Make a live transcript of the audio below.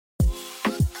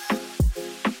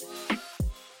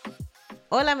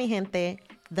Hola, mi gente.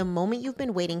 The moment you've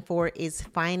been waiting for is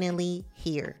finally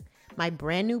here. My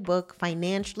brand new book,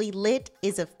 Financially Lit,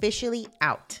 is officially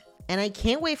out. And I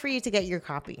can't wait for you to get your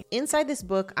copy. Inside this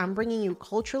book, I'm bringing you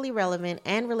culturally relevant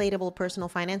and relatable personal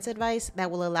finance advice that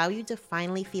will allow you to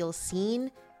finally feel seen,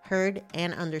 heard,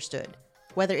 and understood.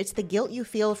 Whether it's the guilt you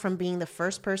feel from being the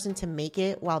first person to make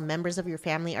it while members of your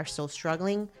family are still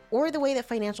struggling, or the way that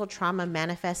financial trauma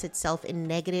manifests itself in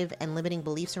negative and limiting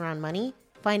beliefs around money,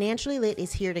 Financially Lit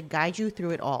is here to guide you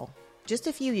through it all. Just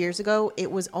a few years ago,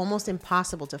 it was almost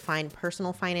impossible to find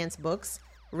personal finance books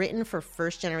written for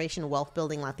first-generation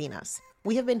wealth-building Latinas.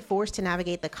 We have been forced to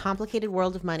navigate the complicated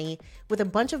world of money with a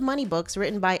bunch of money books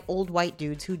written by old white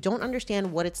dudes who don't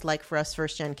understand what it's like for us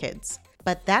first-gen kids.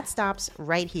 But that stops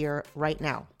right here, right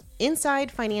now.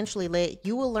 Inside Financially Lit,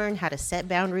 you will learn how to set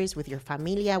boundaries with your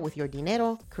familia, with your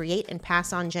dinero, create and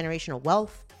pass on generational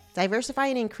wealth, diversify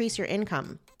and increase your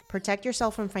income, protect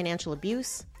yourself from financial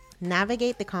abuse,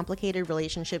 navigate the complicated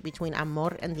relationship between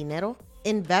amor and dinero,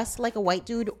 invest like a white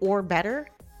dude or better,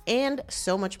 and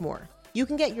so much more. You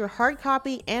can get your hard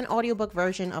copy and audiobook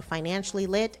version of Financially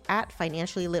Lit at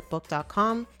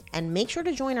financiallylitbook.com, and make sure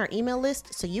to join our email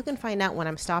list so you can find out when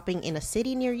I'm stopping in a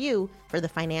city near you for the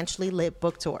Financially Lit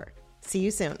book tour. See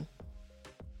you soon.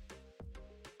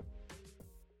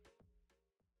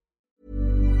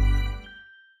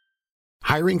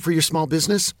 Hiring for your small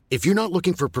business? If you're not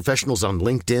looking for professionals on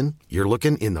LinkedIn, you're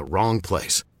looking in the wrong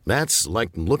place. That's like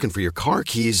looking for your car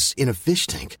keys in a fish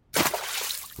tank.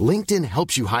 LinkedIn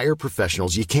helps you hire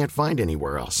professionals you can't find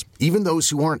anywhere else, even those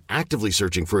who aren't actively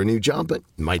searching for a new job but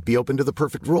might be open to the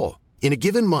perfect role. In a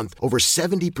given month, over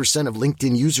 70% of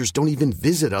LinkedIn users don't even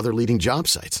visit other leading job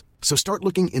sites. So start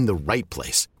looking in the right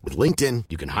place. With LinkedIn,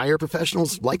 you can hire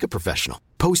professionals like a professional.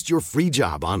 Post your free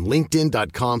job on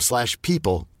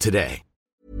linkedin.com/people today.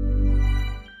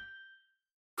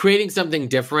 Creating something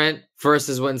different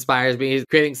versus what inspires me is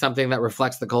creating something that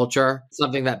reflects the culture,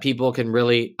 something that people can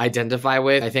really identify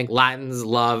with. I think Latins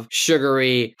love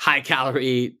sugary,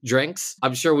 high-calorie drinks.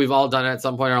 I'm sure we've all done it at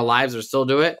some point in our lives or still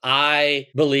do it. I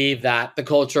believe that the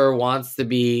culture wants to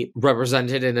be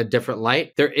represented in a different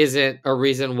light. There isn't a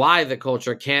reason why the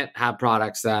culture can't have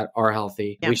products that are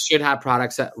healthy. Yeah. We should have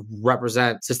products that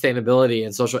represent sustainability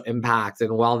and social impact and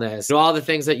wellness. You know, all the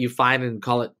things that you find and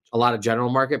call it a lot of general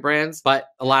market brands, but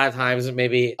a lot of times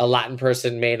maybe a Latin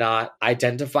person may not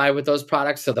identify with those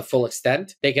products to the full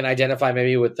extent. They can identify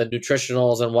maybe with the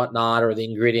nutritionals and whatnot, or the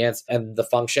ingredients and the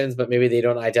functions, but maybe they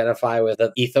don't identify with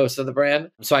the ethos of the brand.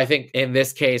 So I think in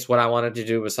this case, what I wanted to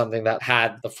do was something that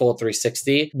had the full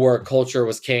 360, where culture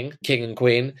was king and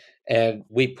queen. And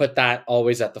we put that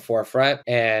always at the forefront.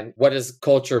 And what is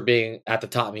culture being at the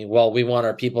top mean? Well, we want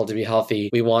our people to be healthy.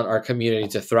 We want our community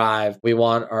to thrive. We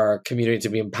want our community to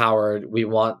be empowered. We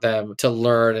want them to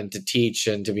learn and to teach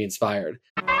and to be inspired.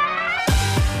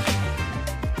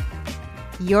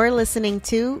 You're listening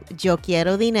to Yo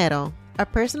Quiero Dinero, a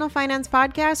personal finance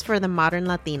podcast for the modern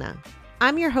Latina.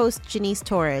 I'm your host, Janice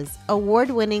Torres,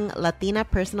 award-winning Latina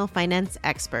personal finance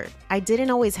expert. I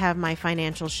didn't always have my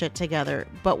financial shit together,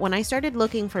 but when I started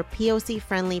looking for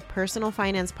POC-friendly personal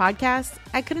finance podcasts,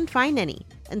 I couldn't find any.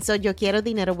 And so Yo Quiero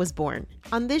Dinero was born.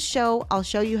 On this show, I'll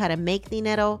show you how to make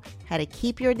dinero, how to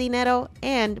keep your dinero,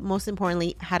 and most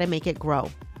importantly, how to make it grow.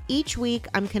 Each week,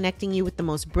 I'm connecting you with the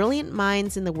most brilliant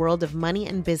minds in the world of money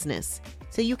and business,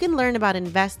 so you can learn about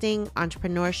investing,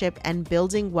 entrepreneurship, and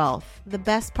building wealth. The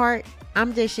best part,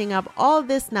 I'm dishing up all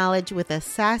this knowledge with a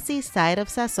sassy side of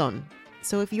sazon.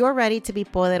 So if you're ready to be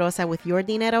poderosa with your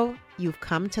dinero, you've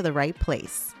come to the right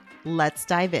place. Let's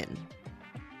dive in.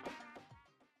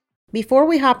 Before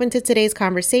we hop into today's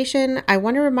conversation, I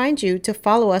want to remind you to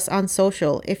follow us on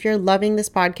social. If you're loving this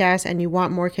podcast and you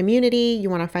want more community, you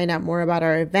want to find out more about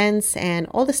our events and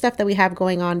all the stuff that we have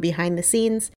going on behind the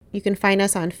scenes, you can find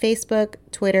us on Facebook,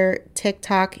 Twitter,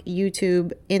 TikTok,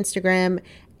 YouTube, Instagram,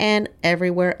 and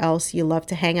everywhere else you love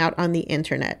to hang out on the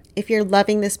internet. If you're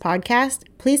loving this podcast,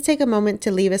 please take a moment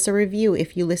to leave us a review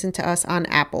if you listen to us on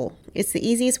Apple. It's the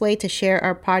easiest way to share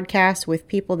our podcast with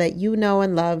people that you know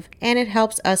and love, and it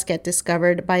helps us get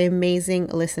discovered by amazing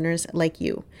listeners like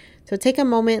you. So take a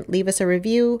moment, leave us a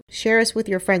review, share us with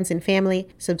your friends and family,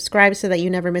 subscribe so that you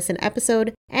never miss an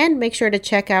episode, and make sure to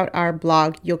check out our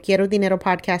blog,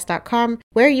 yoquierodineropodcast.com,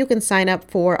 where you can sign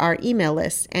up for our email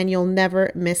list and you'll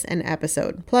never miss an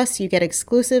episode. Plus, you get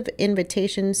exclusive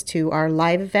invitations to our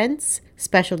live events,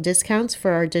 special discounts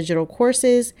for our digital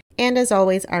courses, and as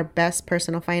always, our best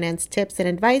personal finance tips and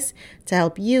advice to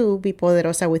help you be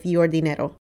poderosa with your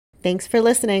dinero. Thanks for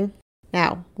listening.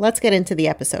 Now, let's get into the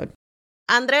episode.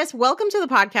 Andres, welcome to the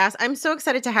podcast. I'm so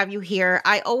excited to have you here.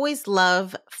 I always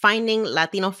love finding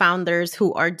Latino founders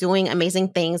who are doing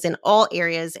amazing things in all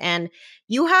areas. And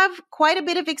you have quite a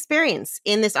bit of experience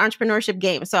in this entrepreneurship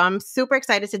game. So I'm super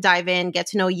excited to dive in, get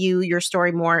to know you, your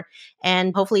story more,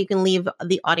 and hopefully you can leave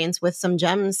the audience with some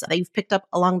gems that you've picked up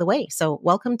along the way. So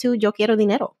welcome to Yo Quiero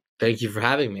Dinero. Thank you for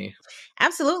having me.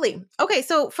 Absolutely. Okay,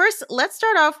 so first, let's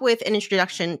start off with an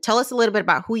introduction. Tell us a little bit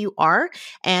about who you are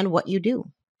and what you do.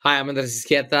 Hi, I'm Andres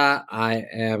Izquieta. I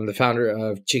am the founder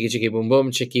of Chiki Boom Boom.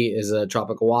 Chiki is a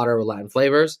tropical water with Latin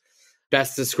flavors,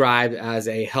 best described as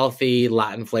a healthy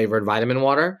Latin flavored vitamin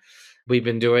water. We've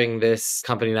been doing this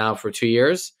company now for 2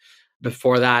 years.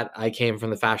 Before that, I came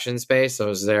from the fashion space. I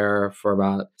was there for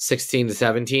about 16 to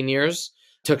 17 years.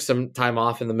 Took some time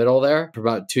off in the middle there for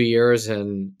about 2 years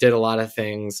and did a lot of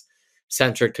things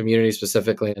centric community,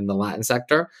 specifically in the Latin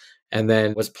sector. And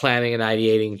then was planning and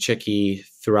ideating Chiki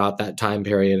throughout that time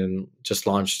period and just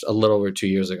launched a little over 2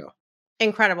 years ago.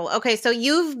 Incredible. Okay, so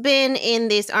you've been in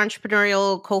this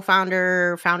entrepreneurial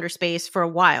founder space for a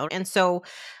while. And so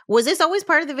was this always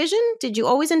part of the vision? Did you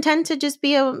always intend to just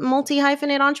be a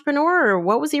multi-hyphenate entrepreneur, or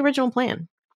what was the original plan?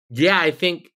 Yeah, I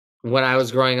think when I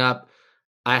was growing up,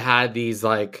 I had these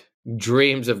like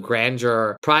dreams of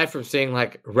grandeur, probably from seeing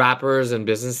like rappers and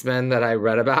businessmen that I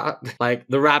read about. Like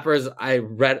the rappers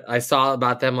I saw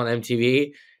about them on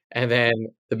MTV, and then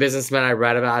the businessmen I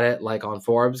read about it like on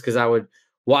Forbes, because I would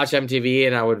watch MTV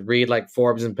and I would read like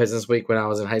Forbes and Business Week when I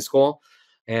was in high school.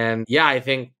 And yeah, I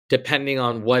think depending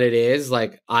on what it is,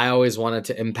 like I always wanted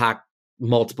to impact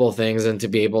multiple things and to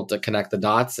be able to connect the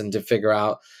dots and to figure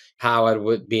out how I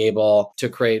would be able to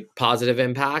create positive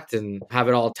impact and have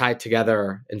it all tied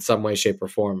together in some way, shape, or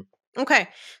form. Okay.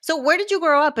 So where did you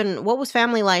grow up and what was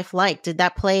family life like? Did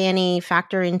that play any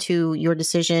factor into your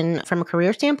decision from a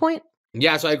career standpoint?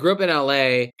 Yeah, so I grew up in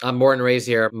LA. I'm born and raised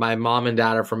here. My mom and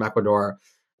dad are from Ecuador.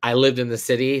 I lived in the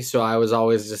city, so I was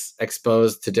always just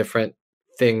exposed to different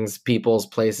things, people's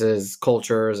places,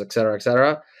 cultures, et cetera, et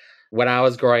cetera. When I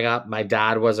was growing up, my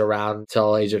dad was around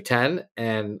till age of 10,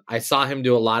 and I saw him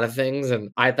do a lot of things,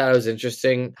 and I thought it was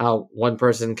interesting how one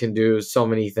person can do so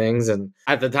many things. And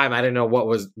at the time, I didn't know what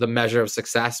was the measure of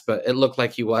success, but it looked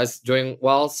like he was doing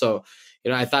well. So,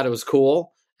 I thought it was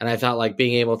cool, and I thought like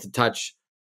being able to touch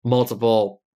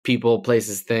multiple people,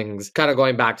 places, things, kind of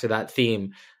going back to that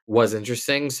theme was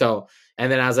interesting. So,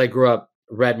 and then as I grew up,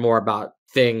 read more about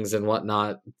things and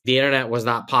whatnot. The internet was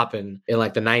not popping in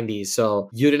like the 90s. So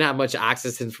you didn't have much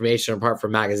access to information apart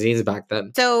from magazines back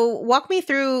then. So walk me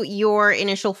through your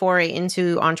initial foray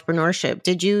into entrepreneurship.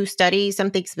 Did you study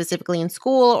something specifically in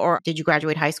school, or did you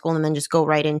graduate high school and then just go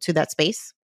right into that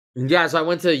space? Yeah, so I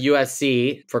went to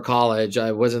USC for college.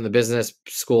 I was in the business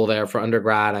school there for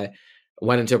undergrad. I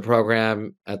went into a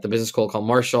program at the business school called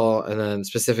Marshall. And then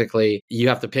specifically, you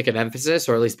have to pick an emphasis,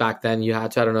 or at least back then you had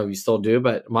to. I don't know if you still do,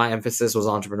 but my emphasis was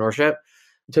entrepreneurship.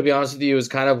 To be honest with you, it was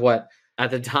kind of what,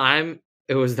 at the time,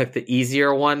 it was like the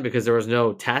easier one because there was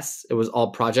no tests. It was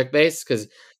all project based because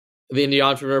in the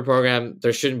entrepreneur program,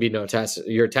 there shouldn't be no tests.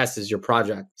 Your test is your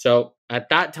project. So at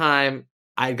that time,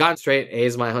 I got straight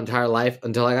A's my entire life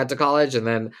until I got to college. And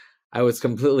then I was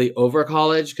completely over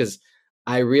college because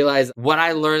I realized what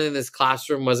I learned in this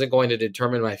classroom wasn't going to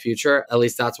determine my future. At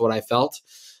least that's what I felt.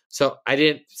 So I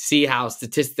didn't see how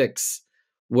statistics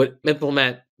would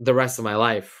implement the rest of my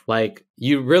life. Like,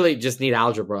 you really just need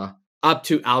algebra, up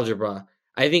to algebra.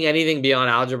 I think anything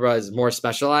beyond algebra is more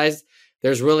specialized.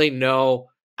 There's really no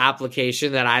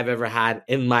application that I've ever had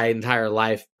in my entire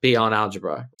life beyond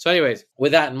algebra. So anyways,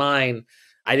 with that in mind,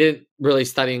 I didn't really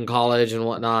study in college and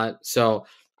whatnot. So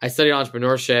I studied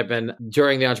entrepreneurship, and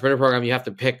during the entrepreneur program, you have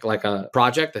to pick like a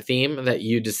project, a theme that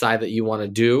you decide that you want to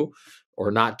do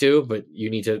or not do, but you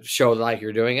need to show like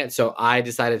you're doing it. So I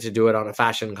decided to do it on a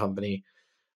fashion company.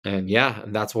 And yeah,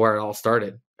 and that's where it all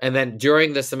started. And then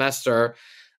during the semester,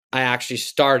 I actually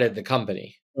started the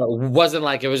company. It wasn't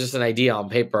like it was just an idea on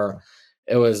paper.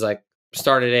 It was like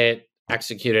started it,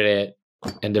 executed it,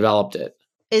 and developed it.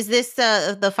 Is this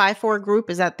the 5-4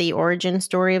 group? Is that the origin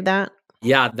story of that?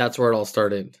 Yeah, that's where it all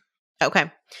started.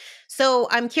 Okay. So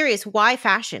I'm curious, why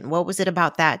fashion? What was it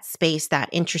about that space that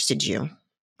interested you?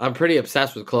 I'm pretty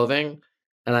obsessed with clothing,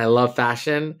 and I love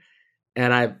fashion.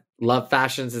 And I love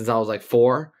fashion since I was like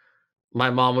 4. My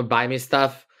mom would buy me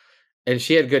stuff, and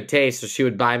she had good taste. So she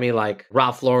would buy me like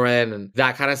Ralph Lauren and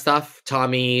that kind of stuff,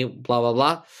 Tommy, blah, blah,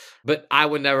 blah. But I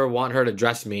would never want her to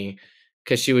dress me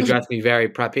because she would dress me very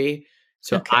preppy.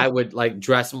 So Okay. I would like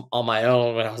dress on my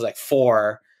own when I was like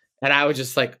 4. And I would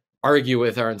just like argue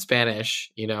with her in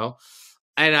Spanish, And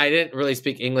I didn't really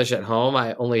speak English at home.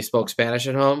 I only spoke Spanish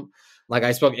at home. Like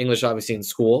I spoke English obviously in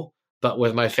school, but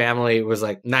with my family, it was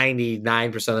like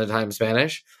 99% of the time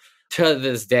Spanish. To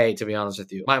this day, to be honest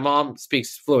with you. My mom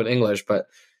speaks fluent English, but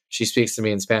she speaks to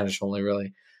me in Spanish only,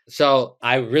 really. So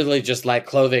I really just like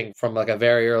clothing from like a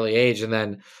very early age. And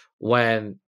then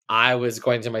when I was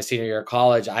going to my senior year of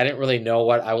college, I didn't really know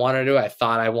what I wanted to do. I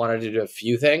thought I wanted to do a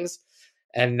few things.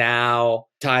 And now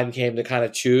time came to kind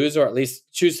of choose, or at least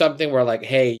choose something where like,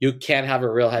 hey, you can't have a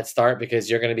real head start because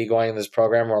you're going to be going in this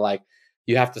program where like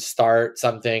you have to start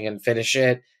something and finish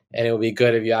it. And it would be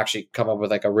good if you actually come up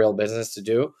with like a real business to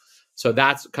do. So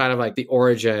that's kind of like the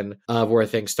origin of where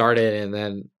things started. And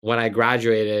then when I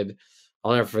graduated,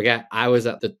 I'll never forget, I was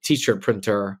at the t-shirt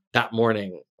printer that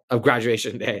morning of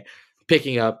graduation day,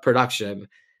 picking up production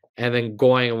and then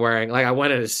going and wearing, like I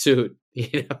went in a suit,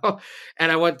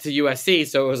 and I went to USC.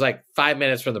 So it was like 5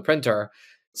 minutes from the printer.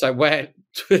 So I went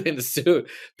in the suit,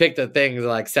 picked the things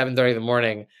like 7:30 in the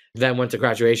morning, then went to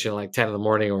graduation like 10 in the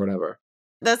morning or whatever.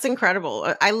 That's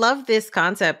incredible. I love this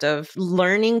concept of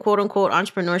learning, quote unquote,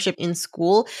 entrepreneurship in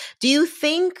school. Do you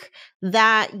think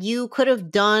that you could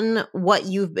have done what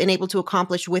you've been able to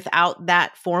accomplish without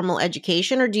that formal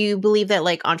education? Or do you believe that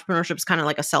like entrepreneurship is kind of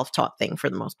like a self-taught thing for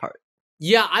the most part?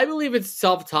 Yeah, I believe it's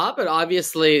self-taught, but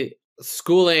obviously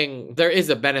schooling, there is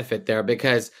a benefit there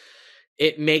because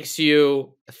it makes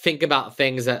you think about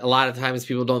things that a lot of times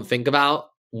people don't think about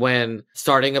when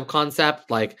starting a concept.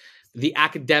 Like the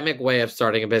academic way of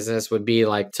starting a business would be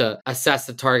like to assess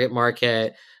the target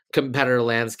market, competitor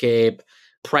landscape,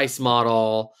 price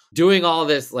model, doing all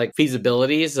this like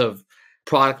feasibilities of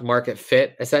product market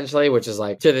fit, essentially, which is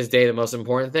like to this day the most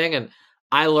important thing. And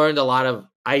I learned a lot of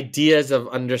ideas of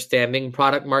understanding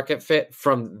product market fit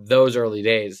from those early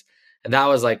days. And that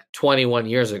was like 21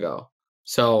 years ago.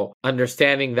 So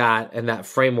understanding that and that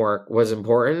framework was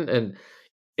important. And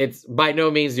it's by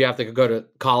no means do you have to go to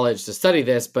college to study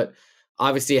this, but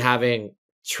obviously having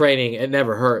training, it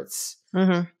never hurts.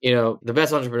 Mm-hmm. The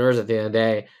best entrepreneurs at the end of the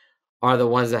day are the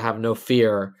ones that have no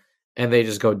fear and they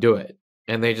just go do it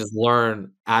and they just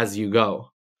learn as you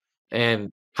go. And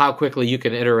how quickly you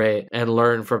can iterate and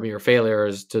learn from your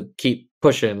failures to keep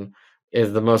pushing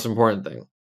is the most important thing.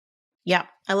 Yeah,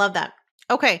 I love that.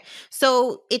 Okay,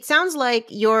 so it sounds like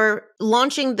you're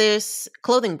launching this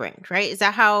clothing brand, right? Is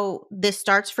that how this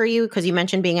starts for you? Because you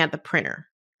mentioned being at the printer.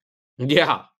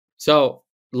 Yeah. So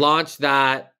launch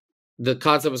that. The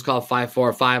concept was called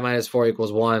 5-4. 5 minus 4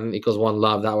 equals 1 equals 1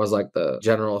 love. That was like the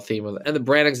general theme of it. And the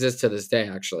brand exists to this day,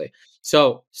 actually.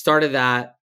 So started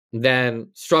that,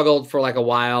 then struggled for like a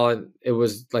while. And it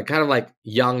was like kind of like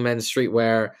young men's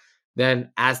streetwear.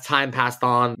 Then as time passed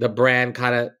on, the brand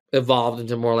kind of evolved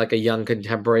into more like a young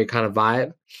contemporary kind of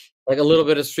vibe. Like a little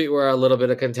bit of streetwear, a little bit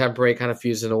of contemporary kind of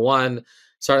fused into one.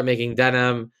 Started making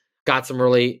denim, got some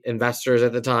early investors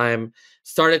at the time,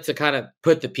 started to kind of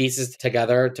put the pieces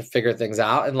together to figure things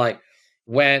out. And like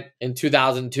went in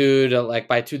 2002 to like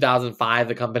by 2005,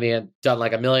 the company had done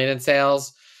like $1 million in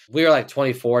sales. We were like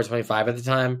 24, 25 at the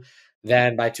time.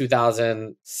 Then by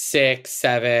 2006,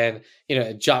 7,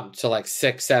 it jumped to like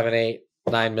 6, 7, 8,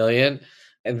 9 million.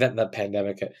 And then the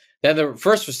pandemic hit. Then the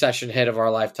first recession hit of our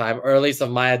lifetime, or at least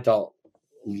of my adult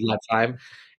lifetime.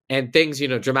 And things,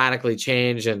 dramatically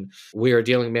change. And we were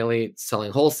dealing mainly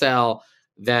selling wholesale.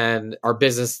 Then our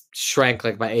business shrank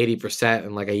like by 80%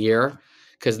 in like a year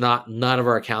because none of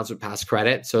our accounts would pass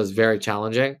credit. So it was very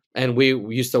challenging. And we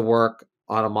used to work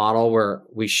on a model where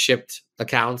we shipped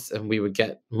accounts and we would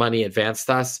get money advanced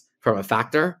to us from a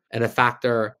factor. And a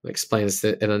factor explains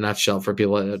it in a nutshell for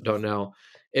people that don't know.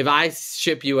 If I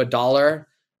ship you $1,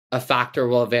 a factor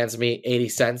will advance me 80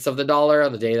 cents of the dollar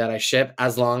on the day that I ship,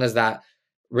 as long as that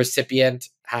recipient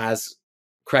has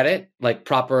credit, like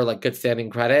proper, like good standing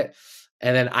credit.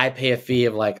 And then I pay a fee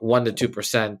of like 1% to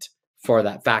 2% for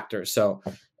that factor. So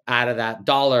out of that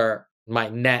dollar, my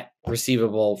net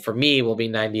receivable for me will be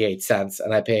 98 cents.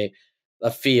 And I pay a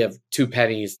fee of 2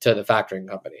 pennies to the factoring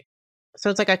company. So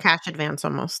it's like a cash advance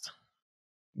almost.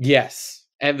 Yes.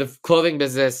 And the clothing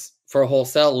business for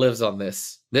wholesale lives on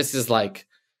this. This is like,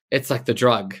 it's like the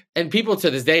drug. And people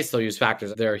to this day still use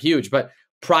factors. They're huge. But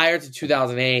prior to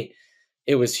 2008,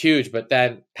 it was huge. But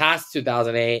then past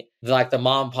 2008, like the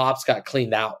mom and pops got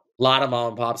cleaned out. A lot of mom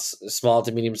and pops, small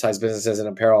to medium-sized businesses in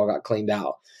apparel got cleaned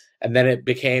out. And then it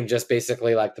became just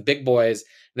basically like the big boys.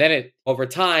 Then over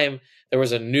time, there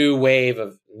was a new wave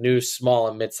of new small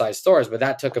and mid-sized stores, but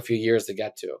that took a few years to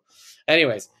get to.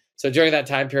 Anyways, so during that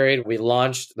time period, we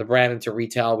launched the brand into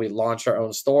retail. We launched our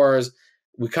own stores.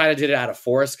 We kind of did it out of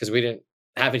force because we didn't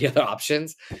have any other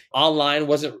options. Online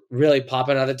wasn't really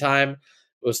popping at the time.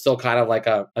 It was still kind of like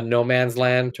a no man's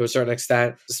land to a certain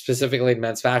extent, specifically in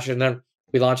men's fashion. Then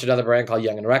we launched another brand called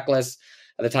Young and Reckless.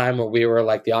 at the time where we were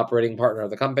like the operating partner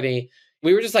of the company.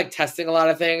 We were just like testing a lot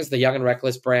of things. The Young and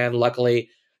Reckless brand luckily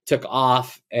took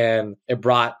off and it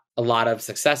brought a lot of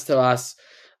success to us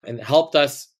and helped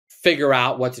us figure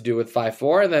out what to do with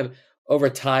 5-4. And then over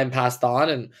time passed on,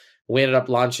 and we ended up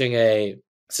launching a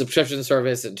subscription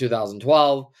service in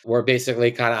 2012, where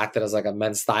basically kind of acted as like a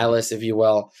men's stylist, if you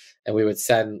will. And we would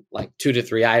send like 2 to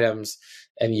 3 items,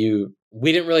 and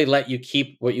we didn't really let you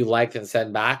keep what you liked and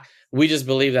send back. We just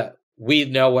believe that we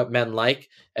know what men like,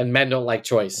 and men don't like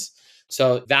choice.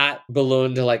 So that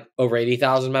ballooned to like over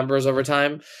 80,000 members over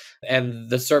time. And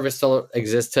the service still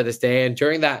exists to this day. And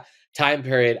during that time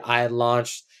period, I had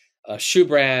launched a shoe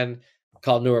brand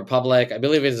called New Republic. I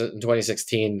believe it was in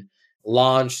 2016.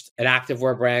 Launched an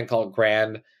activewear brand called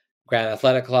Grand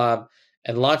Athletic Club,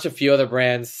 and launched a few other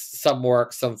brands. Some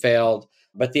worked, some failed.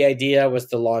 But the idea was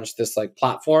to launch this like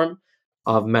platform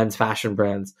of men's fashion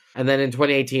brands. And then in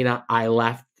 2018, I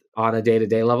left on a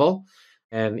day-to-day level.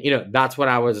 And, that's when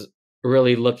I was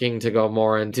really looking to go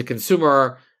more into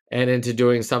consumer and into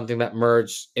doing something that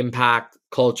merged impact,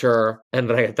 culture, and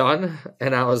reggaeton.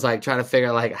 And I was like trying to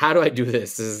figure like, how do I do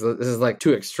this? This is like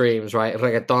two extremes, right?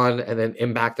 Reggaeton and then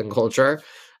impact and culture.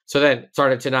 So then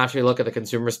started to naturally look at the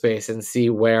consumer space and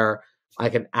see where I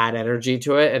can add energy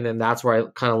to it. And then that's where I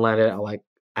kind of landed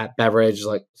at beverage,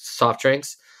 like soft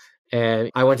drinks. And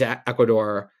I went to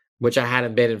Ecuador, which I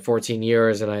hadn't been in 14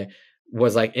 years. And I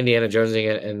was like Indiana Jonesing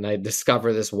it. And I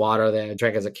discovered this water that I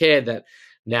drank as a kid that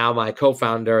now my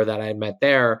co-founder that I met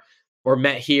there or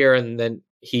met here, and then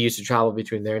he used to travel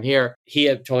between there and here. He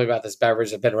had told me about this beverage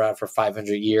that had been around for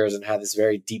 500 years and had this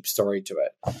very deep story to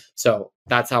it. So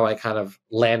that's how I kind of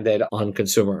landed on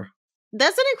consumer.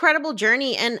 That's an incredible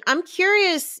journey. And I'm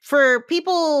curious, for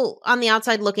people on the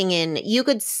outside looking in, you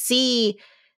could see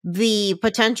the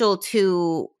potential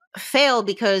to fail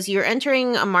because you're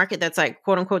entering a market that's like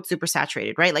quote unquote super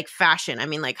saturated, right? Like fashion. I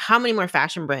mean, like how many more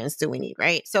fashion brands do we need,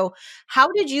 right? So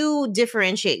how did you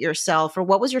differentiate yourself, or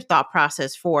what was your thought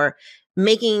process for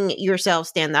making yourself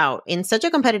stand out in such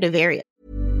a competitive area?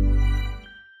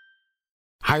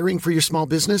 Hiring for your small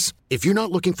business? If you're not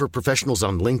looking for professionals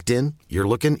on LinkedIn, you're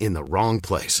looking in the wrong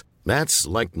place. That's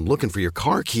like looking for your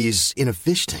car keys in a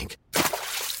fish tank.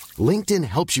 LinkedIn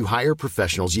helps you hire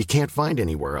professionals you can't find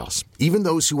anywhere else, even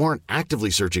those who aren't actively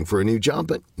searching for a new job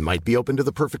but might be open to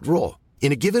the perfect role.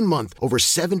 In a given month, over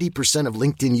 70% of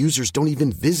LinkedIn users don't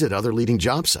even visit other leading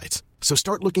job sites. So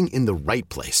start looking in the right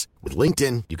place. With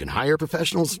LinkedIn, you can hire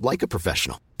professionals like a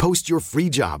professional. Post your free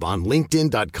job on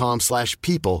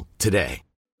linkedin.com/people today.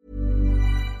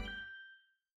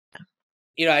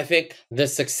 I think the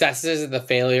successes and the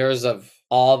failures of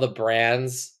all the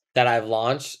brands that I've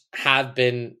launched have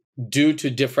been due to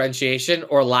differentiation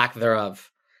or lack thereof.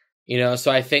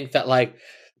 So I think that like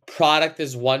product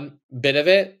is one bit of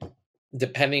it,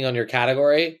 depending on your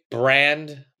category.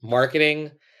 Brand,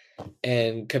 marketing,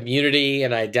 and community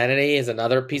and identity is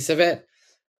another piece of it.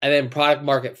 And then product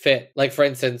market fit. Like for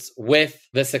instance, with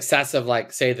the success of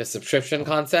like, say, the subscription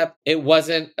concept, it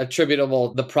wasn't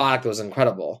attributable. The product was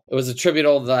incredible. It was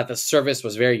attributable that the service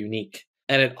was very unique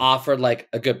and it offered like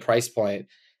a good price point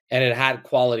and it had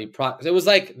quality products. It was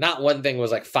like not one thing, it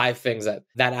was like 5 things that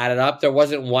added up. There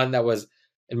wasn't one that was,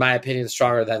 in my opinion,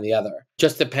 stronger than the other.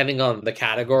 Just depending on the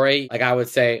category. Like I would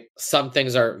say some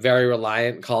things are very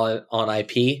reliant, call it on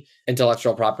IP,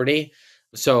 intellectual property.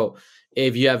 So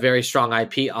if you have very strong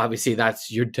IP, obviously that's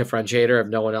your differentiator if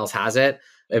no one else has it.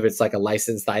 If it's like a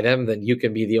licensed item, then you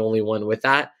can be the only one with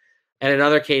that. And in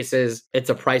other cases, it's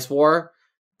a price war.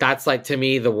 That's like, to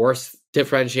me, the worst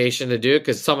differentiation to do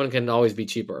because someone can always be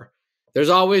cheaper. There's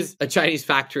always a Chinese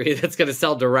factory that's going to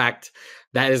sell direct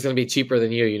that is going to be cheaper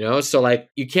than you. So like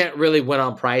you can't really win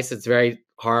on price. It's very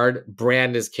hard.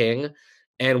 Brand is king.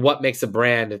 And what makes a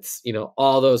brand? It's,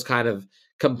 all those kind of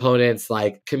components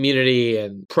like community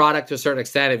and product to a certain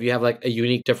extent. If you have like a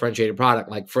unique differentiated product,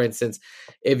 like for instance,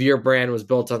 if your brand was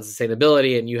built on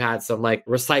sustainability and you had some like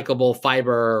recyclable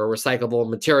fiber or recyclable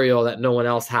material that no one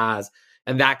else has,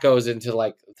 and that goes into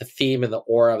like the theme and the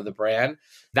aura of the brand,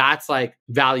 that's like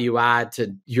value add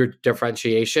to your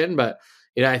differentiation. But,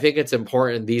 I think it's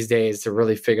important these days to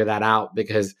really figure that out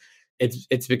because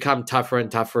it's become tougher and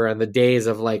tougher. And the days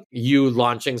of like you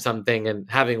launching something and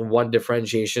having one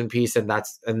differentiation piece and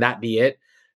that be it,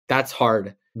 that's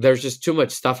hard. There's just too much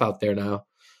stuff out there now.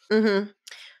 Mm-hmm.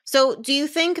 So do you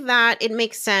think that it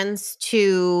makes sense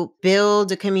to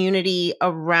build a community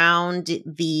around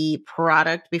the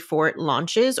product before it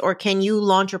launches? Or can you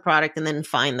launch a product and then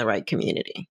find the right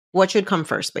community? What should come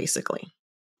first, basically?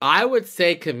 I would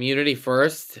say community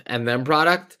first and then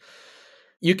product.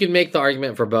 You can make the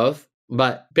argument for both.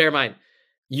 But bear in mind,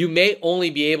 You may only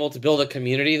be able to build a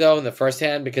community though in the first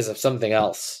hand because of something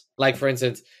else. Like for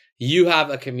instance, you have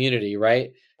a community,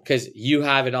 right? Because you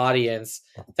have an audience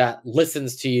that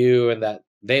listens to you and that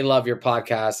they love your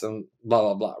podcast and blah,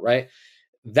 blah, blah, right?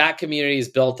 That community is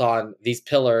built on these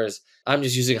pillars. I'm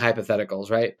just using hypotheticals,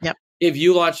 right? Yep. If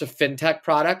you launch a fintech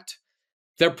product,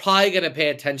 they're probably going to pay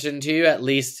attention to you, at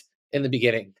least in the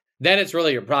beginning. Then it's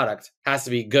really your product has to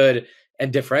be good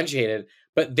and differentiated,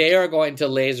 but they are going to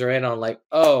laser in on like,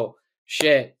 oh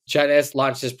shit, Janice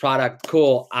launched this product.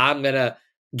 Cool. I'm going to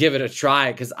give it a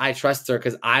try because I trust her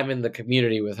because I'm in the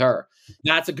community with her.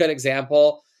 That's a good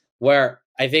example where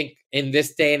I think in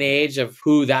this day and age of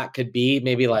who that could be,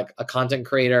 maybe like a content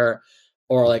creator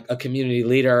or like a community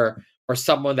leader or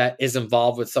someone that is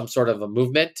involved with some sort of a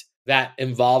movement that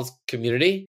involves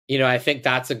community. I think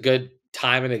that's a good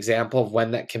time and example of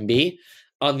when that can be.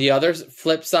 On the other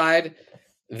flip side,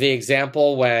 the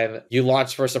example when you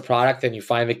launch first a product and you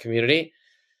find the community,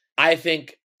 I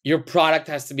think your product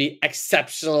has to be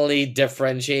exceptionally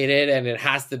differentiated and it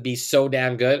has to be so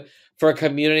damn good for a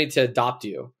community to adopt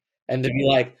you and to be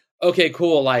like, okay,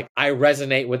 cool. Like I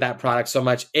resonate with that product so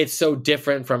much. It's so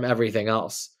different from everything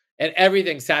else and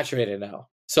everything's saturated now.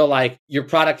 So like your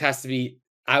product has to be,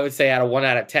 I would say out of 1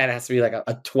 out of 10, it has to be like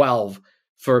a 12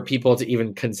 for people to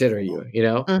even consider you,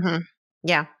 Mm-hmm.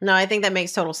 Yeah, no, I think that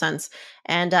makes total sense.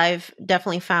 And I've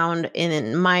definitely found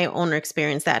in my own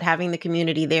experience that having the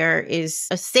community there is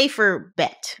a safer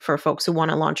bet for folks who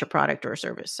want to launch a product or a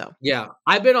service. So, yeah,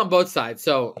 I've been on both sides.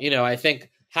 So, I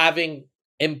think having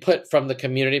input from the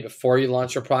community before you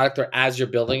launch your product or as you're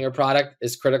building your product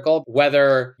is critical.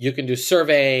 Whether you can do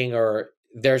surveying or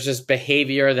there's just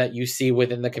behavior that you see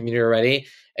within the community already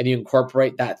and you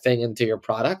incorporate that thing into your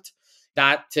product.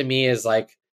 That to me is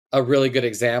like a really good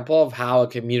example of how a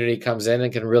community comes in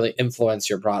and can really influence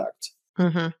your product.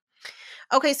 mm-hmm.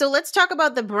 Okay, so let's talk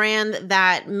about the brand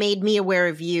that made me aware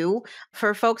of you.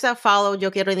 For folks that follow Yo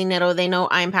Quiero Dinero, they know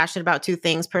I'm passionate about two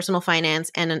things, personal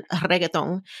finance and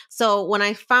reggaeton. So when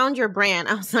I found your brand,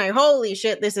 I was like, holy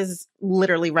shit, this is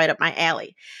literally right up my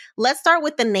alley. Let's start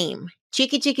with the name,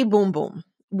 Chiki Chiki Boom Boom.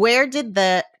 Where did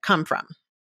that come from?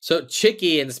 So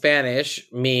Chiki in Spanish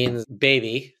means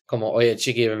baby, como oye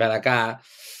Chiki ven acá.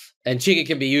 And Chiki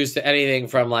can be used to anything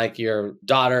from like your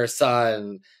daughter,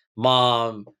 son,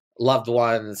 mom, loved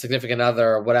one, significant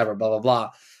other, whatever, blah, blah, blah.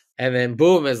 And then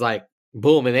boom is like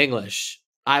boom in English.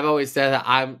 I've always said that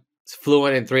I'm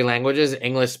fluent in 3 languages,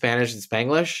 English, Spanish, and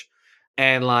Spanglish.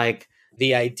 And like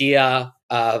the idea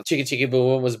of Chiki Chiki Boom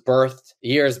Boom was birthed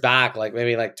years back, like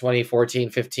maybe like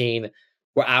 2014, 15,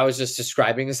 where I was just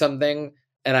describing something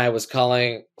and I was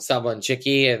calling someone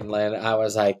Chiki, and then I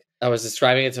was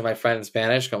describing it to my friend in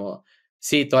Spanish, como,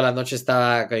 sí, toda la noche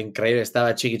estaba increíble,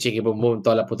 estaba Chiki Chiki Boom Boom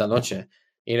toda la puta noche,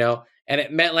 and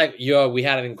it meant like, we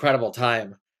had an incredible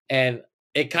time. And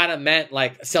it kind of meant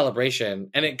like a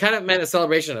celebration, and it kind of meant a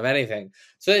celebration of anything.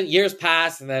 So then years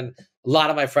passed, and then a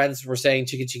lot of my friends were saying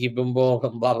Chiki Chiki Boom Boom,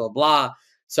 blah, blah, blah.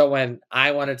 So when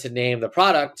I wanted to name the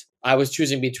product, I was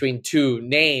choosing between 2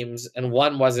 names, and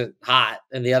one wasn't hot,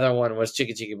 and the other one was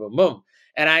Chiki Chiki Boom Boom.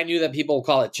 And I knew that people would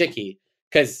call it Chiki,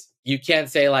 because you can't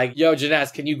say like, yo,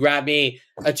 Janess, can you grab me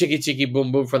a Chiki Chiki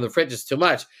Boom Boom from the fridge? It's too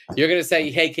much. You're going to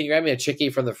say, hey, can you grab me a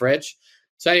Chiki from the fridge?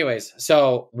 So anyways,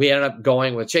 so we ended up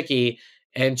going with Chiki,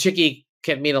 and Chiki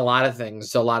can mean a lot of things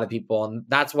to a lot of people. And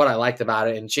that's what I liked about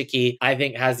it. And Chiki, I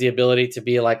think, has the ability to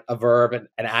be like a verb, an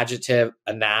adjective,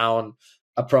 a noun,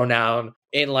 a pronoun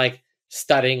in like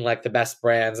studying like the best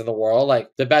brands in the world. Like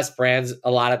the best brands a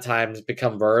lot of times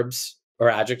become verbs or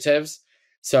adjectives.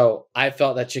 So I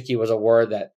felt that Chiki was a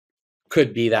word that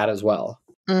could be that as well.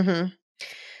 Mm-hmm.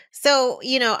 So,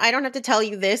 I don't have to tell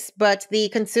you this, but the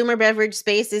consumer beverage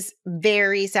space is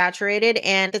very saturated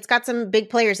and it's got some big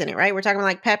players in it, right? We're talking about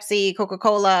like Pepsi,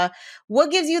 Coca-Cola.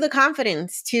 What gives you the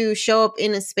confidence to show up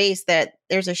in a space that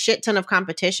there's a shit ton of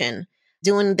competition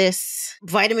doing this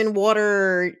vitamin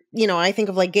water? I think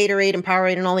of like Gatorade and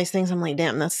Powerade and all these things. I'm like,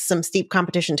 damn, that's some steep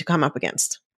competition to come up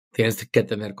against. Tienes que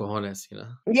tener cojones,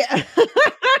 Yeah.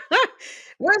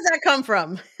 Where does that come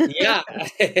from? Yeah,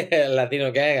 Latino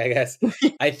gang, I guess.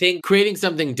 I think creating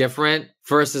something different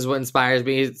first is what inspires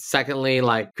me. Secondly,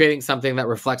 like creating something that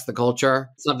reflects the culture,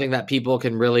 something that people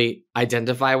can really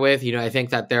identify with. I think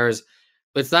that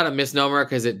it's not a misnomer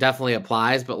because it definitely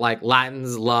applies, but like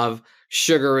Latins love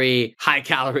sugary, high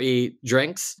calorie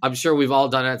drinks. I'm sure we've all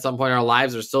done it at some point in our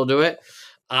lives or still do it.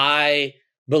 I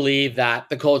believe that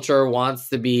the culture wants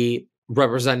to be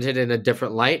represented in a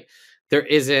different light. There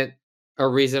isn't a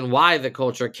reason why the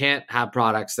culture can't have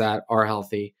products that are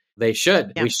healthy. They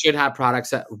should. Yeah. We should have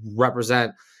products that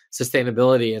represent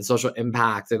sustainability and social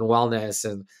impact and wellness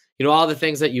and, all the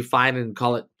things that you find and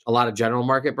call it a lot of general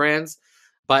market brands.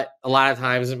 But a lot of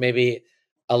times maybe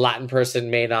a Latin person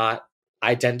may not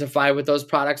identify with those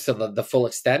products to the full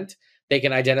extent. They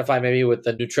can identify maybe with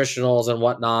the nutritionals and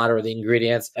whatnot, or the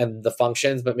ingredients and the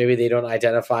functions, but maybe they don't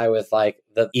identify with like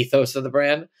the ethos of the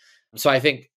brand. So I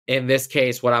think in this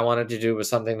case, what I wanted to do was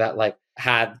something that like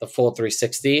had the full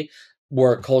 360,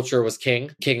 where culture was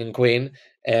king and queen.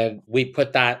 And we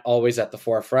put that always at the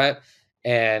forefront.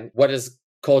 And what is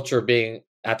culture being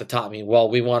at the top mean? Well,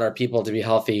 we want our people to be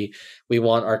healthy. We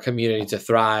want our community to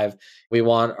thrive. We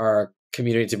want our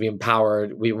community to be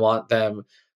empowered. We want them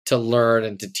to learn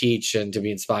and to teach and to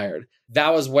be inspired.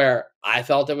 That was where I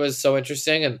felt it was so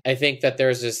interesting. And I think that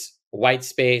there's this white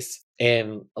space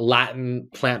in Latin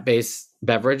plant-based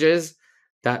beverages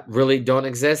that really don't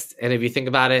exist. And if you think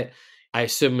about it, I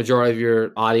assume majority of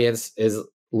your audience is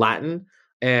Latin,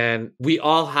 and we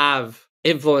all have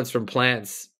influence from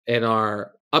plants in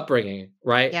our upbringing,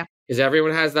 right? Yeah. Because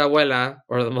everyone has the abuela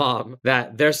or the mom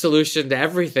that their solution to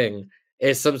everything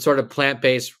is some sort of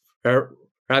plant-based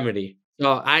remedy.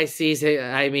 So I see, say,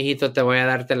 ay, mijito, te voy a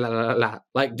darte la, la, la, la.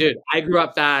 Like, dude, I grew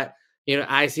up that,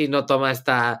 I see, no toma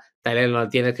esta, no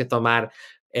tienes que tomar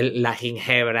la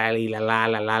gingebra y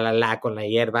la, con la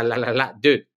hierba, la.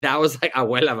 Dude, that was like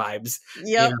abuela vibes.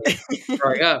 Yep.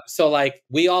 Growing up. So like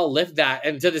we all live that.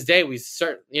 And to this day, we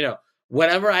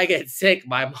whenever I get sick,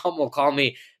 my mom will call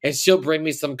me and she'll bring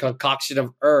me some concoction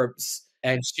of herbs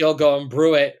and she'll go and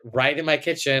brew it right in my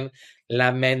kitchen.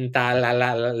 La menta,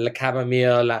 la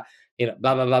chamomile,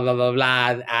 blah, blah, blah, blah, blah,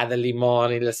 blah, add the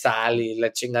limon y la sal y la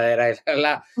chingadera,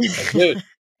 la. Dude.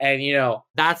 And,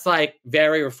 that's like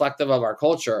very reflective of our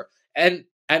culture and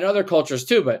other cultures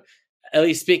too. But at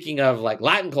least speaking of like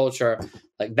Latin culture,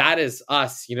 like that is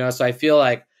us, So I feel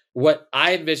like what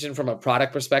I envision from a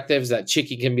product perspective is that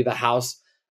Chiki can be the house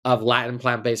of Latin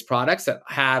plant-based products that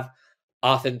have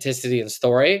authenticity and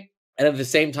story, and at the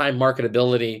same time,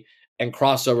 marketability and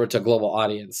crossover to global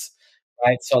audience,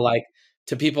 right? So like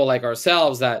to people like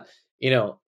ourselves that,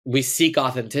 we seek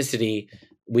authenticity,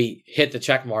 we hit the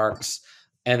check marks.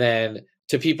 And then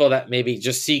to people that maybe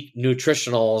just seek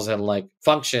nutritionals and like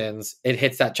functions, it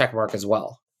hits that check mark as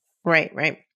well. Right.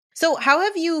 So how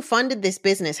have you funded this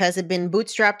business? Has it been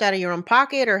bootstrapped out of your own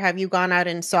pocket, or have you gone out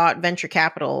and sought venture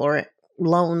capital or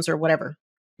loans or whatever?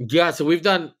 Yeah, so we've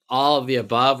done all of the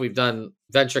above. We've done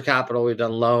venture capital, we've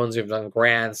done loans, we've done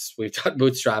grants, we've done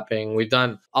bootstrapping, we've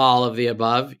done all of the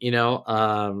above,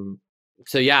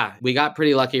 So yeah, we got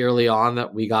pretty lucky early on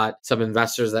that we got some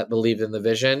investors that believed in the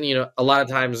vision. A lot of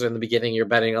times in the beginning, you're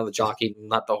betting on the jockey,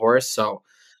 not the horse. So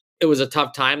it was a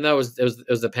tough time though. It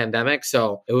was the pandemic.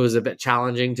 So it was a bit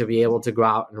challenging to be able to go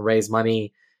out and raise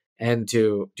money and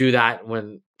to do that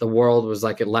when the world was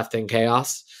like it left in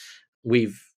chaos.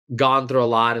 We've gone through a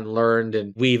lot and learned,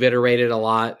 and we've iterated a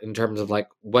lot in terms of like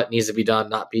what needs to be done,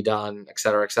 not be done, et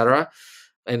cetera, et cetera.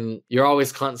 And you're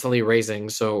always constantly raising.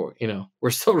 So, we're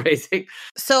still raising.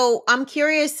 So I'm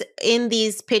curious, in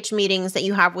these pitch meetings that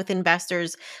you have with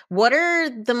investors, what are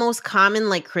the most common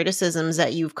like criticisms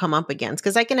that you've come up against?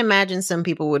 Because I can imagine some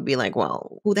people would be like,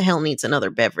 well, who the hell needs another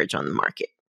beverage on the market?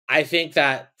 I think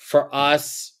that for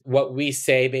us, what we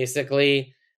say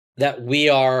basically, that we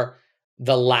are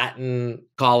the Latin,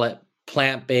 call it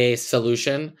plant-based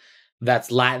solution that's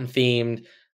Latin themed,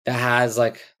 that has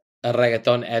like a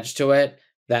reggaeton edge to it,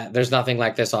 that there's nothing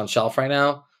like this on shelf right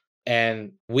now.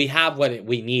 And we have what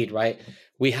we need, right?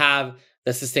 We have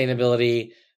the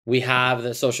sustainability, we have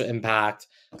the social impact,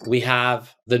 we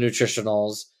have the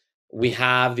nutritionals, we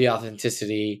have the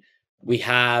authenticity, we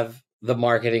have the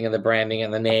marketing and the branding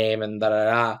and the name and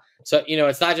da-da-da. So,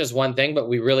 it's not just one thing, but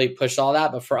we really push all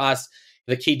that. But for us,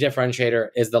 the key differentiator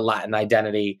is the Latin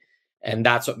identity. And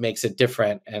that's what makes it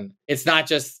different. And it's not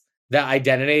just the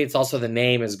identity, it's also the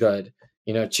name is good.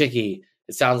 Chiki,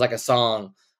 it sounds like a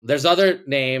song. There's other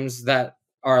names that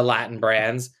are Latin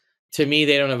brands. To me,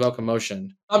 they don't evoke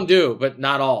emotion. Some do, but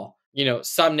not all.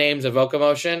 Some names evoke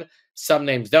emotion, some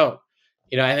names don't.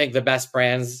 I think the best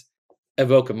brands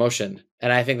evoke emotion.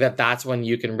 And I think that that's when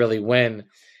you can really win,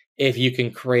 if you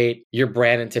can create your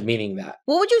brand into meaning that.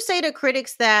 What would you say to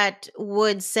critics that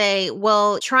would say,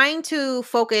 well, trying to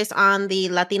focus on the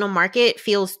Latino market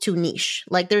feels too niche?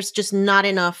 Like there's just not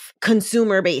enough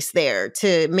consumer base there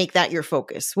to make that your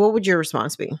focus. What would your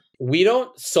response be? We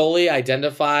don't solely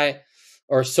identify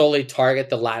or solely target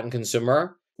the Latin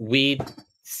consumer. We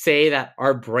say that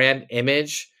our brand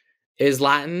image is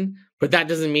Latin, but that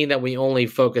doesn't mean that we only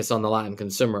focus on the Latin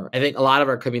consumer. I think a lot of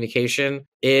our communication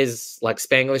is like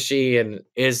Spanglishy and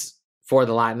is for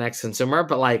the Latinx consumer,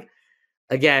 but like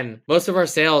again, most of our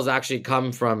sales actually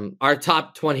come from our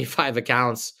top 25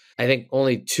 accounts. I think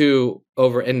only 2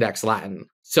 over index Latin.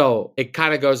 So it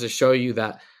kind of goes to show you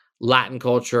that Latin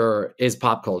culture is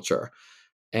pop culture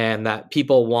and that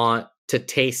people want to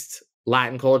taste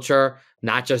Latin culture,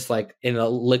 not just like in a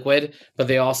liquid, but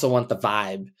they also want the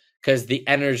vibe because the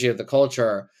energy of the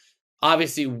culture.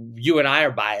 Obviously, you and I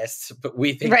are biased, but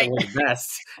we think that Right. we're the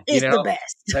best. It's the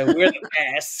best. Like we're the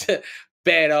best.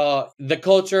 But the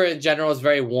culture in general is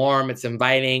very warm. It's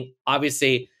inviting.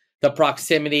 Obviously, the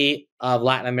proximity of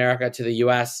Latin America to the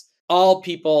US, all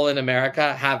people in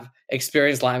America have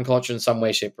experienced Latin culture in some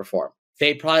way, shape, or form.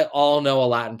 They probably all know a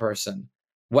Latin person,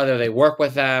 whether they work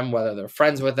with them, whether they're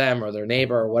friends with them or their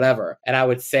neighbor or whatever. And I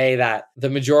would say that the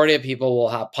majority of people will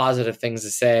have positive things to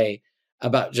say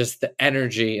about just the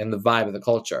energy and the vibe of the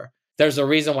culture. There's a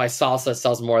reason why salsa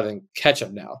sells more than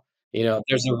ketchup now.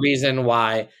 There's a reason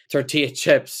why tortilla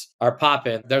chips are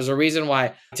popping. There's a reason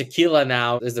why tequila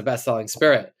now is the best-selling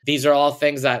spirit. These are all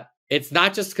things that it's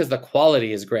not just because the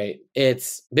quality is great.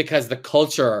 It's because the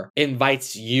culture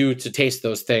invites you to taste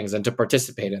those things and to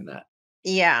participate in that.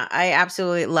 Yeah, I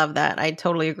absolutely love that. I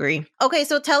totally agree. Okay,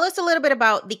 so tell us a little bit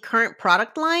about the current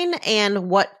product line and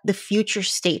what the future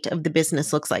state of the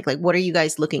business looks like. Like, what are you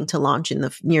guys looking to launch in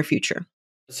the near future?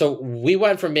 So we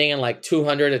went from being in like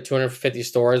 200 to 250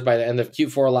 stores by the end of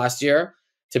Q4 last year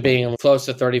to being in close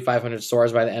to 3,500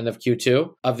 stores by the end of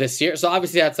Q2 of this year. So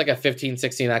obviously that's like a 15,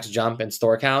 16x jump in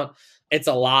store count. It's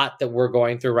a lot that we're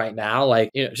going through right now.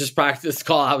 Like, just prior to this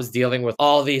call, I was dealing with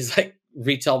all these like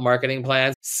retail marketing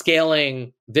plans,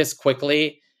 scaling this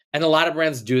quickly. And a lot of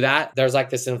brands do that. There's like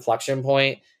this inflection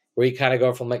point where you kind of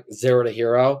go from like 0 to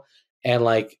hero. And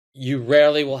like, you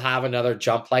rarely will have another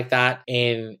jump like that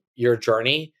in your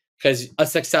journey, because a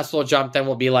successful jump then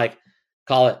will be like,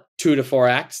 call it 2 to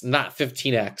 4x, not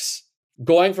 15x.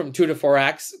 Going from 2 to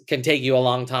 4x can take you a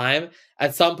long time.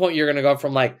 At some point, you're going to go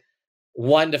from like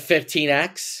 1 to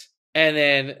 15x. And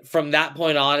then from that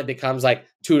point on, it becomes like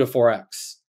 2 to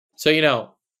 4x.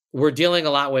 So, we're dealing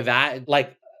a lot with that.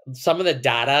 Like some of the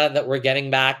data that we're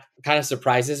getting back kind of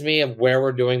surprises me of where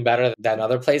we're doing better than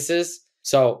other places.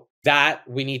 So that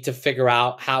we need to figure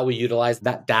out how we utilize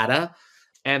that data.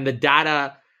 And the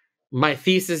data, my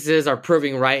theses are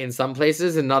proving right in some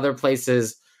places. In other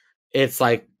places, it's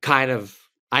like kind of,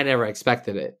 I never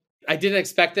expected it. I didn't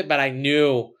expect it, but I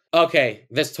knew, okay,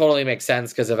 this totally makes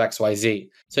sense because of XYZ.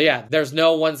 So yeah, there's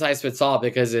no one size fits all,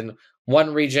 because in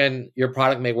one region, your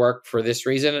product may work for this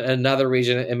reason. In another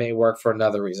region, it may work for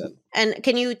another reason. And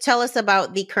can you tell us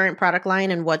about the current product line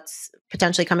and what's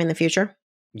potentially coming in the future?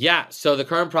 Yeah. So the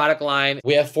current product line,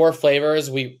 we have 4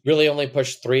 flavors. We really only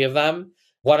pushed 3 of them.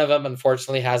 One of them,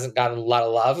 unfortunately, hasn't gotten a lot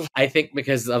of love. I think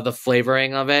because of the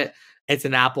flavoring of it. It's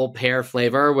an apple pear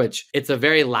flavor, which it's a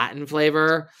very Latin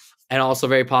flavor and also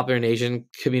very popular in Asian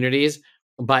communities.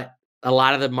 But a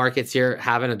lot of the markets here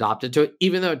haven't adopted to it,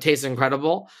 even though it tastes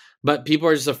incredible. But people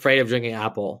are just afraid of drinking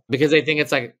apple because they think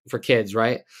it's like for kids,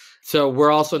 right? So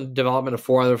we're also in development of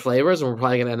 4 other flavors, and we're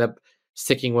probably going to end up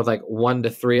sticking with like 1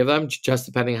 to 3 of them, just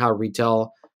depending how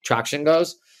retail traction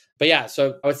goes. But yeah,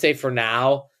 so I would say for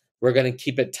now, we're going to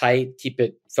keep it tight, keep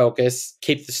it focused,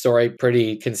 keep the story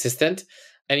pretty consistent.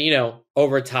 And,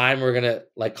 over time, we're going to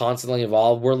like constantly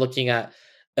evolve. We're looking at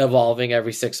evolving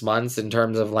every 6 months in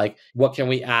terms of like, what can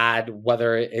we add?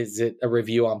 Whether is it a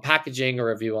review on packaging, a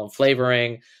review on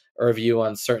flavoring, a review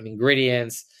on certain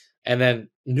ingredients, and then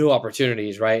new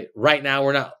opportunities, right? Right now,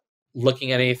 we're not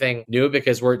looking at anything new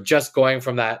because we're just going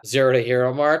from that 0 to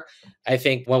hero mark. I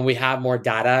think when we have more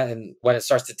data and when it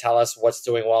starts to tell us what's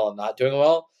doing well and not doing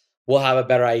well, we'll have a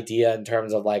better idea in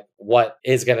terms of like what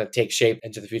is going to take shape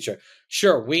into the future.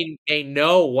 Sure, we may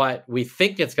know what we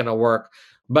think it's going to work,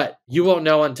 but you won't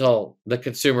know until the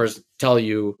consumers tell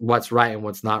you what's right and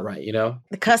what's not right,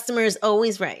 The customer is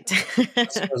always right.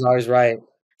 Customer's always right.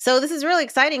 So this is really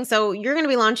exciting. So you're going to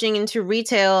be launching into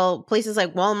retail places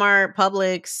like Walmart,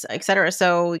 Publix, etc.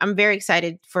 So I'm very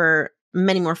excited for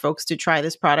many more folks to try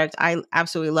this product. I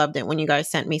absolutely loved it when you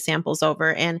guys sent me samples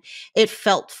over, and it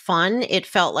felt fun. It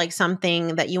felt like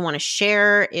something that you want to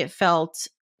share. It felt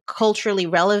culturally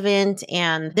relevant,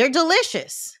 and they're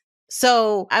delicious.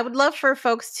 So I would love for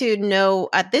folks to know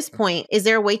at this point, is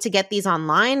there a way to get these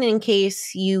online in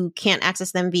case you can't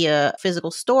access them via physical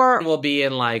store? We'll be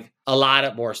in like a lot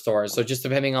of more stores. So just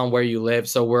depending on where you live.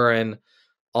 So we're in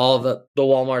all the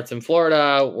Walmarts in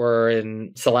Florida. We're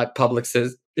in select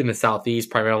Publixes in the Southeast,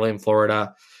 primarily in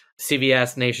Florida,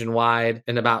 CVS nationwide,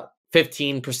 and about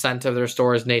 15% of their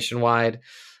stores nationwide.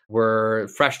 We're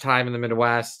Fresh Time in the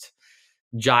Midwest,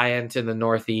 Giant in the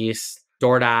Northeast,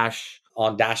 DoorDash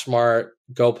on DashMart,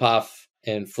 GoPuff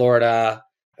in Florida.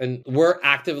 And we're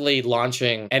actively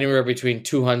launching anywhere between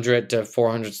 200 to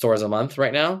 400 stores a month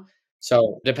right now.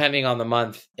 So depending on the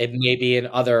month, it may be in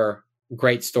other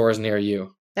great stores near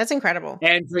you. That's incredible.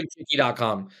 And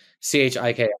drinkchiki.com,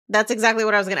 CHIK. That's exactly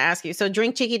what I was going to ask you. So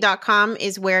drinkchiki.com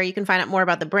is where you can find out more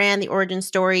about the brand, the origin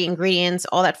story, ingredients,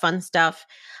 all that fun stuff.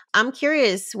 I'm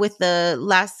curious, with the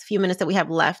last few minutes that we have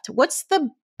left, what's the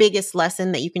biggest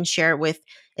lesson that you can share with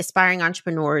aspiring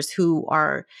entrepreneurs who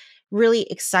are really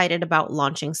excited about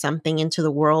launching something into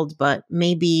the world, but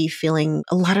maybe feeling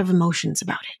a lot of emotions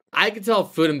about it? I could tell a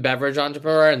food and beverage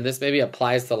entrepreneur, and this maybe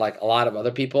applies to like a lot of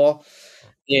other people,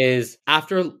 is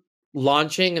after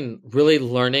launching and really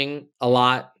learning a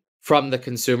lot from the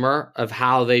consumer of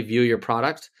how they view your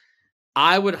product,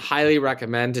 I would highly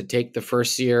recommend to take the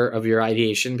first year of your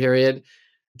ideation period.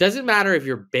 Doesn't matter if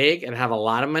you're big and have a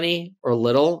lot of money or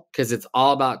little, because it's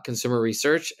all about consumer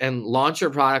research, and launch your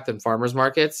product in farmers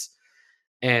markets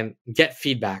and get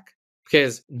feedback.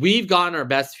 Because we've gotten our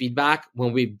best feedback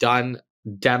when we've done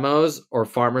demos or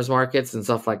farmers markets and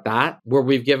stuff like that, where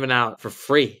we've given out for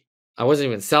free. I wasn't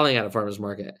even selling at a farmer's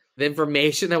market. The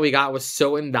information that we got was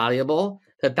so invaluable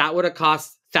that would have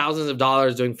cost thousands of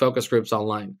dollars doing focus groups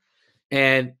online.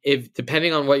 And if,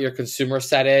 depending on what your consumer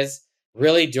set is,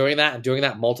 really doing that and doing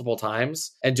that multiple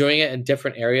times and doing it in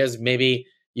different areas, maybe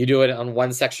you do it on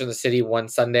one section of the city one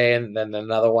Sunday and then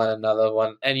another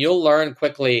one, and you'll learn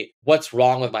quickly what's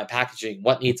wrong with my packaging,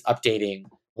 what needs updating,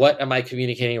 what am I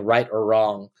communicating right or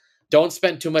wrong. Don't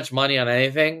spend too much money on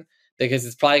anything because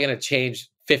it's probably going to change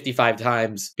 55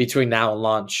 times between now and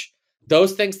launch.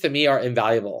 Those things to me are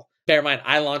invaluable. Bear in mind,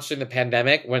 I launched in the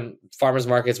pandemic when farmers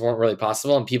markets weren't really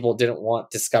possible and people didn't want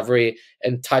discovery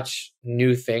and touch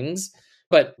new things.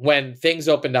 But when things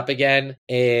opened up again,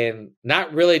 in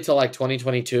not really till like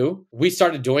 2022, we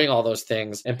started doing all those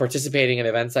things and participating in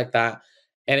events like that.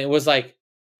 And it was like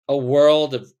a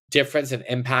world of difference and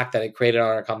impact that it created on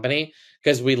our company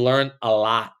because we learned a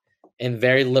lot in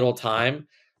very little time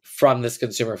from this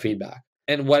consumer feedback.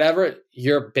 And whatever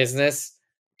your business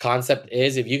concept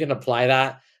is, if you can apply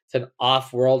that to an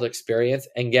off-world experience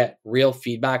and get real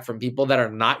feedback from people that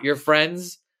are not your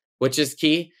friends, which is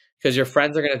key, because your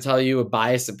friends are going to tell you a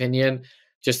biased opinion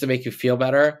just to make you feel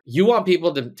better. You want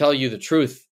people to tell you the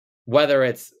truth, whether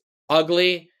it's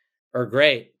ugly or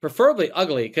great, preferably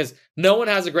ugly, because no one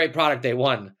has a great product day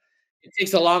one. It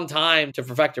takes a long time to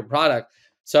perfect your product.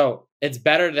 So it's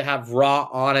better to have raw,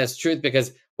 honest truth,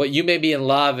 because what you may be in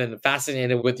love and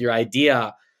fascinated with your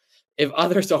idea, if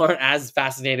others aren't as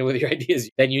fascinated with your ideas,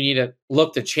 then you need to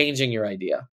look to changing your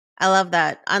idea. I love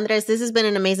that. Andres, this has been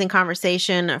an amazing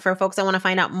conversation. For folks that want to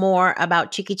find out more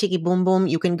about Chiki Chiki Boom Boom,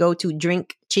 you can go to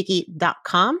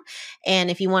drinkchiki.com. And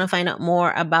if you want to find out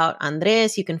more about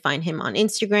Andres, you can find him on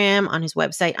Instagram, on his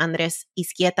website,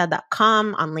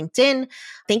 andresizquieta.com, on LinkedIn.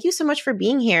 Thank you so much for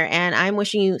being here. And I'm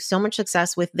wishing you so much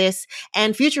success with this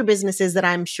and future businesses that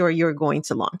I'm sure you're going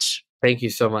to launch. Thank you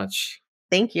so much.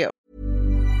 Thank you.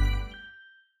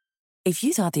 If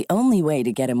you thought the only way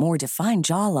to get a more defined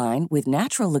jawline with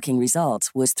natural-looking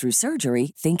results was through surgery,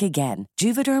 think again.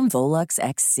 Juvederm Volux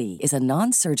XC is a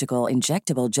non-surgical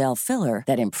injectable gel filler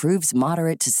that improves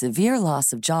moderate to severe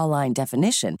loss of jawline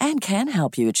definition and can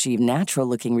help you achieve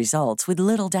natural-looking results with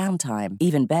little downtime.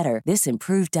 Even better, this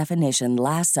improved definition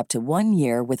lasts up to 1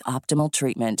 year with optimal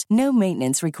treatment. No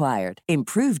maintenance required.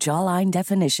 Improve jawline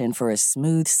definition for a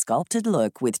smooth, sculpted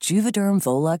look with Juvederm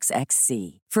Volux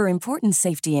XC. For important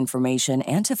safety information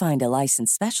and to find a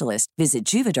licensed specialist, visit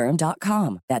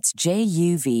Juvederm.com. That's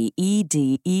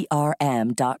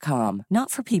Juvederm.com.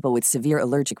 Not for people with severe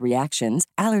allergic reactions,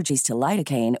 allergies to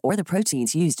lidocaine, or the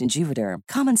proteins used in Juvederm.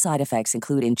 Common side effects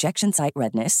include injection site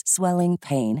redness, swelling,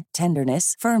 pain,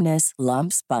 tenderness, firmness,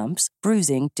 lumps, bumps,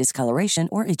 bruising, discoloration,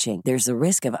 or itching. There's a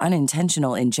risk of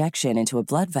unintentional injection into a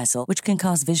blood vessel, which can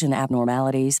cause vision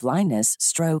abnormalities, blindness,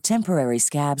 stroke, temporary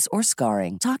scabs, or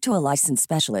scarring. Talk to a licensed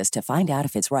specialist to find out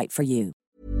if it's right for you.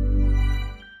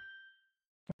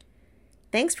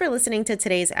 Thanks for listening to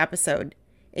today's episode.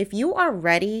 If you are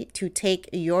ready to take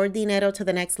your dinero to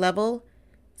the next level,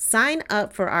 sign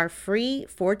up for our free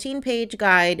 14-page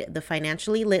guide, The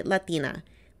Financially Lit Latina,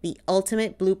 the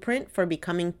ultimate blueprint for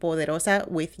becoming poderosa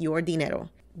with your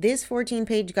dinero. This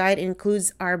 14-page guide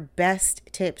includes our best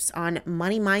tips on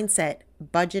money mindset,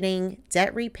 budgeting,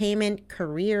 debt repayment,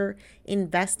 career,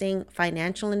 investing,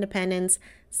 financial independence,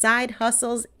 side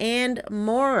hustles, and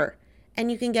more.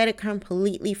 And you can get it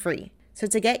completely free. So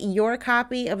to get your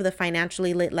copy of the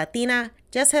Financially Lit Latina,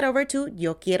 just head over to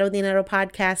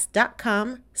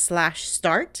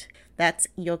yoquierodineropodcast.com/start. That's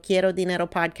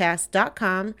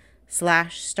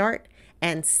yoquierodineropodcast.com/start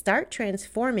and start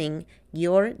transforming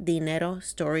your dinero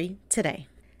story today.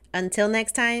 Until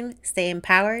next time, stay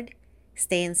empowered,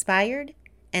 stay inspired,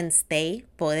 and stay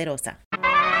poderosa.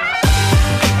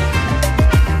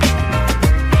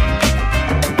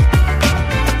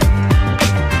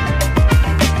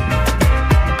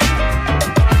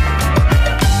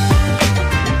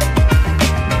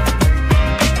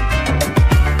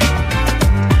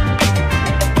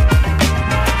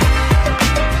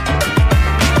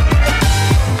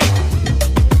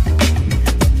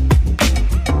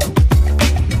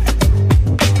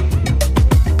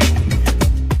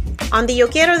 On the Yo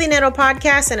Quiero Dinero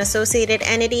podcast and associated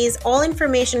entities, all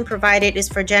information provided is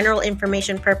for general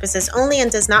information purposes only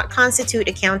and does not constitute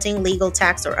accounting, legal,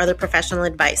 tax, or other professional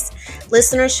advice.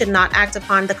 Listeners should not act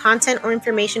upon the content or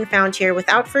information found here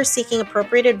without first seeking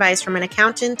appropriate advice from an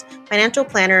accountant, financial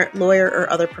planner, lawyer,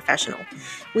 or other professional.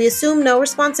 We assume no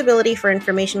responsibility for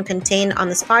information contained on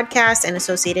this podcast and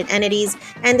associated entities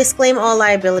and disclaim all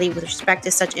liability with respect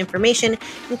to such information,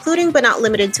 including but not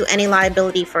limited to any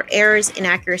liability for errors,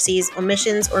 inaccuracies,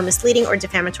 omissions, or misleading or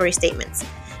defamatory statements.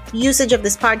 Usage of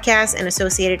this podcast and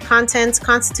associated contents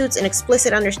constitutes an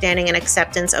explicit understanding and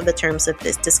acceptance of the terms of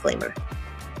this disclaimer.